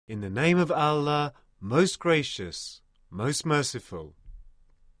In the name of Allah, most gracious, most merciful.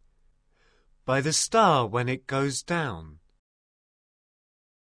 By the star when it goes down.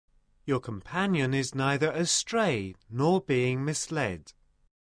 Your companion is neither astray nor being misled.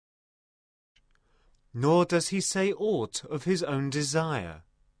 Nor does he say aught of his own desire.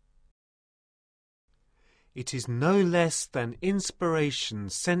 It is no less than inspiration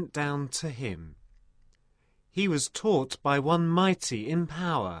sent down to him. He was taught by one mighty in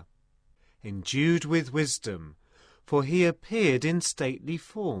power, endued with wisdom, for he appeared in stately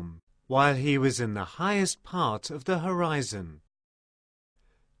form, while he was in the highest part of the horizon.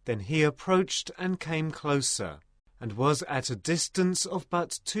 Then he approached and came closer, and was at a distance of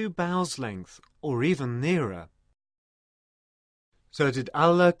but 2 bows' length, or even nearer. So did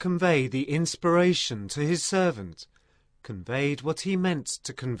Allah convey the inspiration to his servant, conveyed what he meant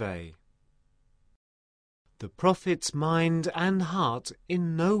to convey. The Prophet's mind and heart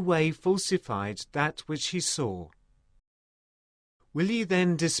in no way falsified that which he saw. Will ye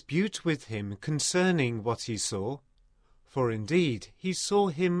then dispute with him concerning what he saw? For indeed he saw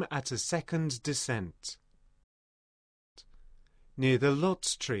him at a second descent, near the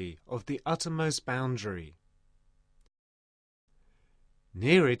lot tree of the uttermost boundary.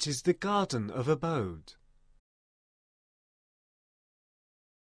 Near it is the garden of abode.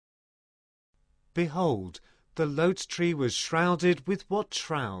 Behold, the lot tree was shrouded with what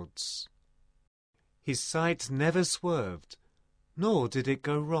shrouds? His sight never swerved, nor did it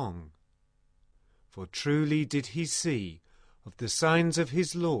go wrong. For truly did he see of the signs of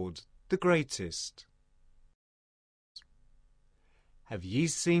his Lord the greatest. Have ye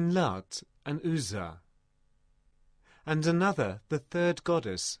seen Lat and Uzza, and another, the third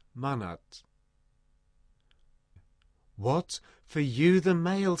goddess, Manat? What, for you the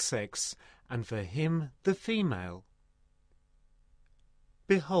male sex, and for him the female?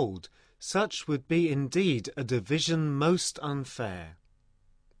 Behold, such would be indeed a division most unfair.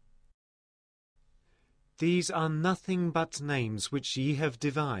 These are nothing but names which ye have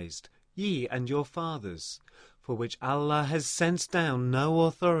devised, ye and your fathers, for which Allah has sent down no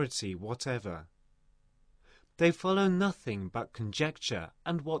authority whatever. They follow nothing but conjecture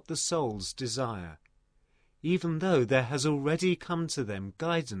and what the souls desire, even though there has already come to them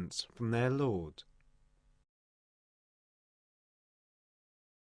guidance from their Lord.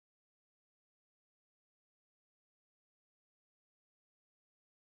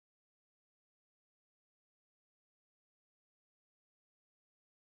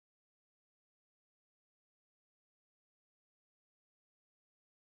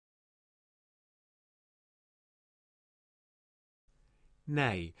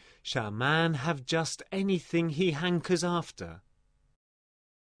 Nay, shall man have just anything he hankers after?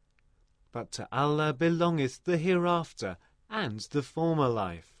 But to Allah belongeth the hereafter and the former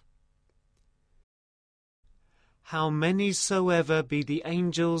life. How many soever be the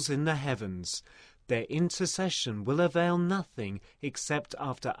angels in the heavens, their intercession will avail nothing except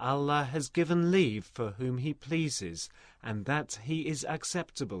after Allah has given leave for whom he pleases, and that he is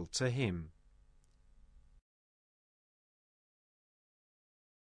acceptable to him.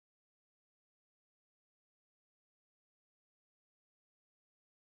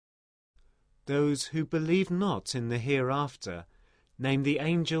 Those who believe not in the hereafter name the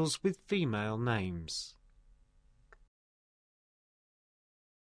angels with female names.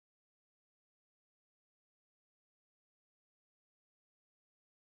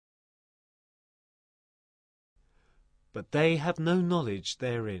 But they have no knowledge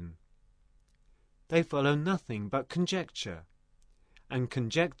therein. They follow nothing but conjecture, and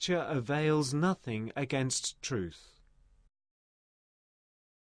conjecture avails nothing against truth.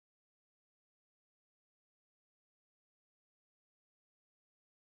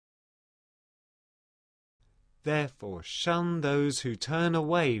 Therefore shun those who turn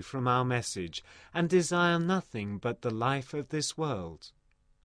away from our message and desire nothing but the life of this world.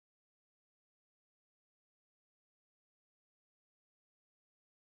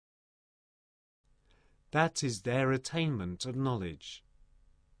 That is their attainment of knowledge.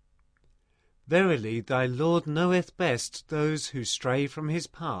 Verily thy Lord knoweth best those who stray from his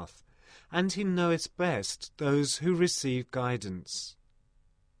path, and he knoweth best those who receive guidance.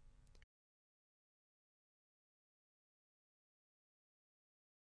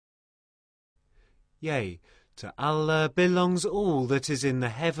 Yea, to Allah belongs all that is in the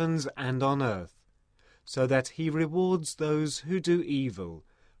heavens and on earth, so that he rewards those who do evil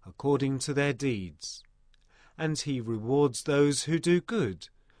according to their deeds, and he rewards those who do good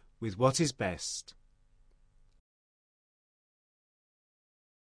with what is best.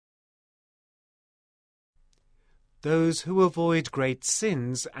 Those who avoid great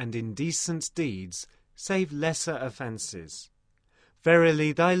sins and indecent deeds save lesser offences.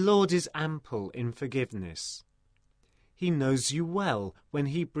 Verily, thy Lord is ample in forgiveness. He knows you well when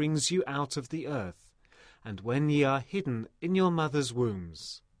he brings you out of the earth, and when ye are hidden in your mother's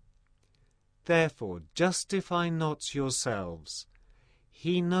wombs. Therefore justify not yourselves.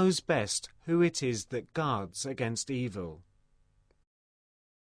 He knows best who it is that guards against evil.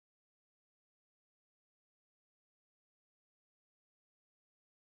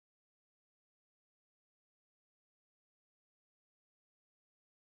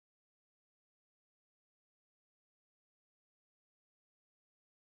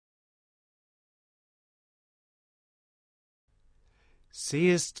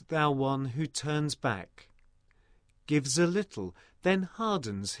 Seest thou one who turns back, gives a little, then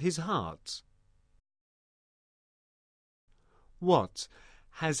hardens his heart? What?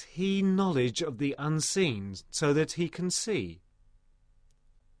 Has he knowledge of the unseen, so that he can see?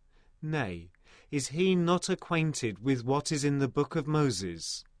 Nay, is he not acquainted with what is in the book of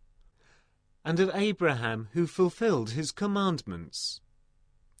Moses, and of Abraham who fulfilled his commandments?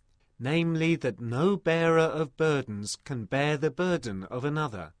 Namely, that no bearer of burdens can bear the burden of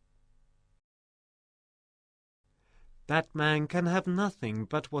another. That man can have nothing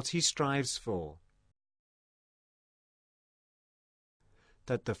but what he strives for.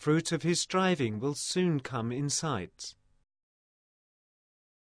 That the fruit of his striving will soon come in sight.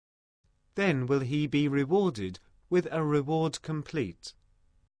 Then will he be rewarded with a reward complete.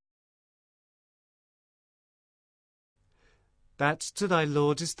 That to thy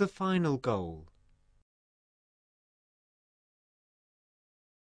Lord is the final goal.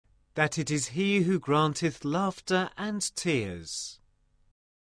 That it is he who granteth laughter and tears.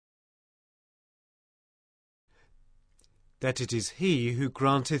 That it is he who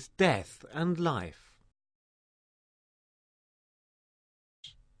granteth death and life.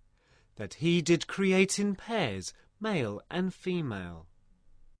 That he did create in pairs, male and female.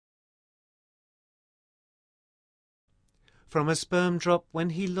 From a sperm drop when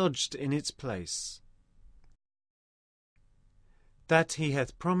he lodged in its place. That he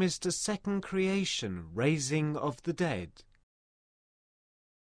hath promised a second creation, raising of the dead.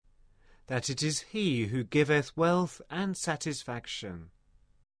 That it is he who giveth wealth and satisfaction.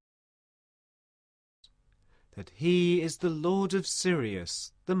 That he is the Lord of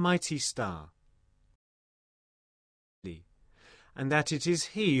Sirius, the mighty star. And that it is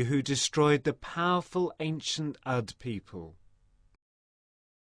he who destroyed the powerful ancient Ud people.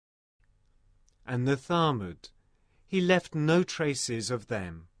 And the Thamud, he left no traces of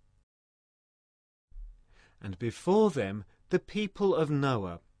them. And before them the people of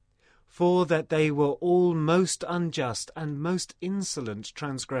Noah, for that they were all most unjust and most insolent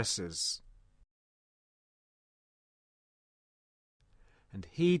transgressors. And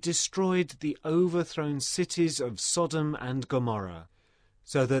he destroyed the overthrown cities of Sodom and Gomorrah,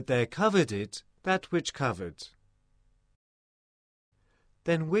 so that there covered it that which covered.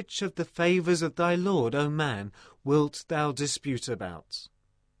 Then which of the favours of thy Lord, O man, wilt thou dispute about?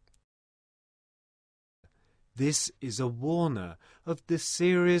 This is a warner of the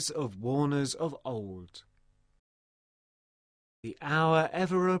series of warners of old. The hour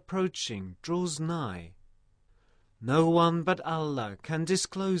ever approaching draws nigh. No one but Allah can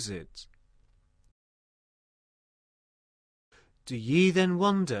disclose it. Do ye then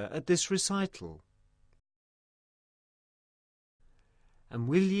wonder at this recital? And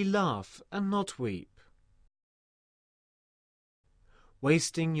will ye laugh and not weep,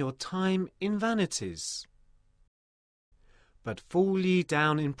 wasting your time in vanities? But fall ye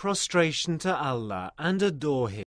down in prostration to Allah and adore him.